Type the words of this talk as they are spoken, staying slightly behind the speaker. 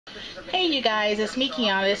Hey you guys, it's me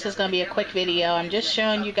Kiana. This is going to be a quick video. I'm just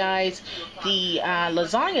showing you guys the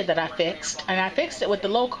lasagna that I fixed, and I fixed it with the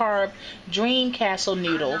low carb Dream Castle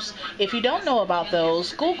noodles. If you don't know about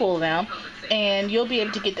those, Google them and you'll be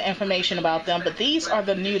able to get the information about them. But these are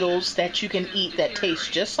the noodles that you can eat that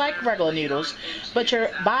taste just like regular noodles, but your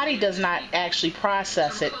body does not actually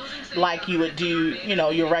process it like you would do,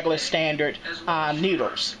 your regular standard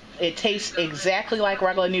noodles. It tastes exactly like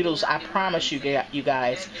regular noodles, I promise you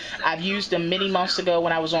guys. I've used them many months ago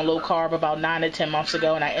when I was on low carb, about 9 to 10 months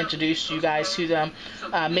ago, and I introduced you guys to them.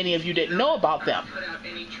 Many of you didn't know about them.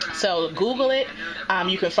 So Google it.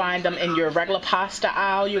 You can find them in your regular pasta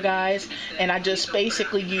aisle, you guys. And I just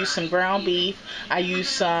basically use some ground beef. I use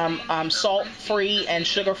some salt-free and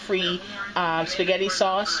sugar-free spaghetti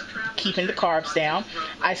sauce, keeping the carbs down.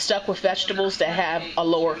 I stuck with vegetables that have a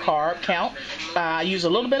lower carb count. I use a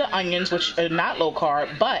little bit of onions, which are not low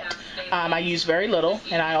carb, but I use very little,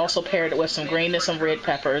 and I also paired it with some green and some red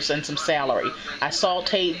peppers and some celery. I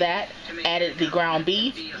sauteed that, added the ground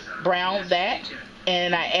beef, browned that,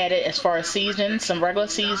 and I added, as far as seasoning, some regular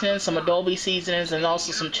seasoning, some adobe seasonings, and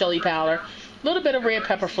also some chili powder, a little bit of red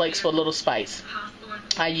pepper flakes for a little spice.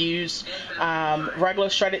 I use regular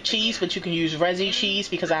shredded cheese, but you can use resi cheese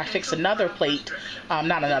because I fixed another plate,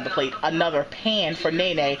 another pan for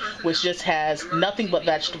Nene, which just has nothing but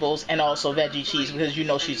vegetables and also veggie cheese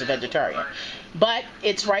because she's a vegetarian. But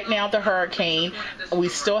it's right now the hurricane. We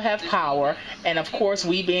still have power, and of course,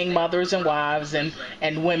 we being mothers and wives and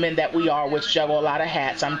women that we are, which juggle a lot of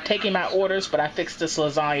hats, I'm taking my orders, but I fixed this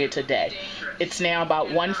lasagna today. It's now about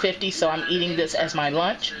 1:50, so I'm eating this as my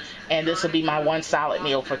lunch, and this will be my one solid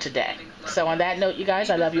meal for today. So on that note, you guys,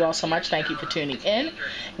 I love you all so much. Thank you for tuning in.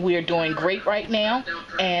 We're doing great right now,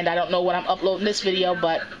 and I don't know when I'm uploading this video,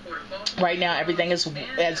 but right now everything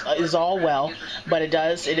is all well, but it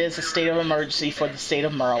is a state of emergency for the state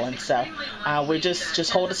of Maryland. So we're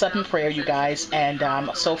just hold us up in prayer, you guys, and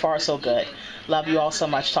so far so good. Love you all so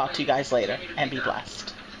much. Talk to you guys later, and be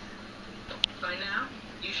blessed. By now,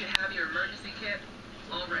 you should have your emergency kit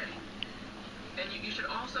already. And you should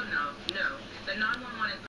also know that 911 is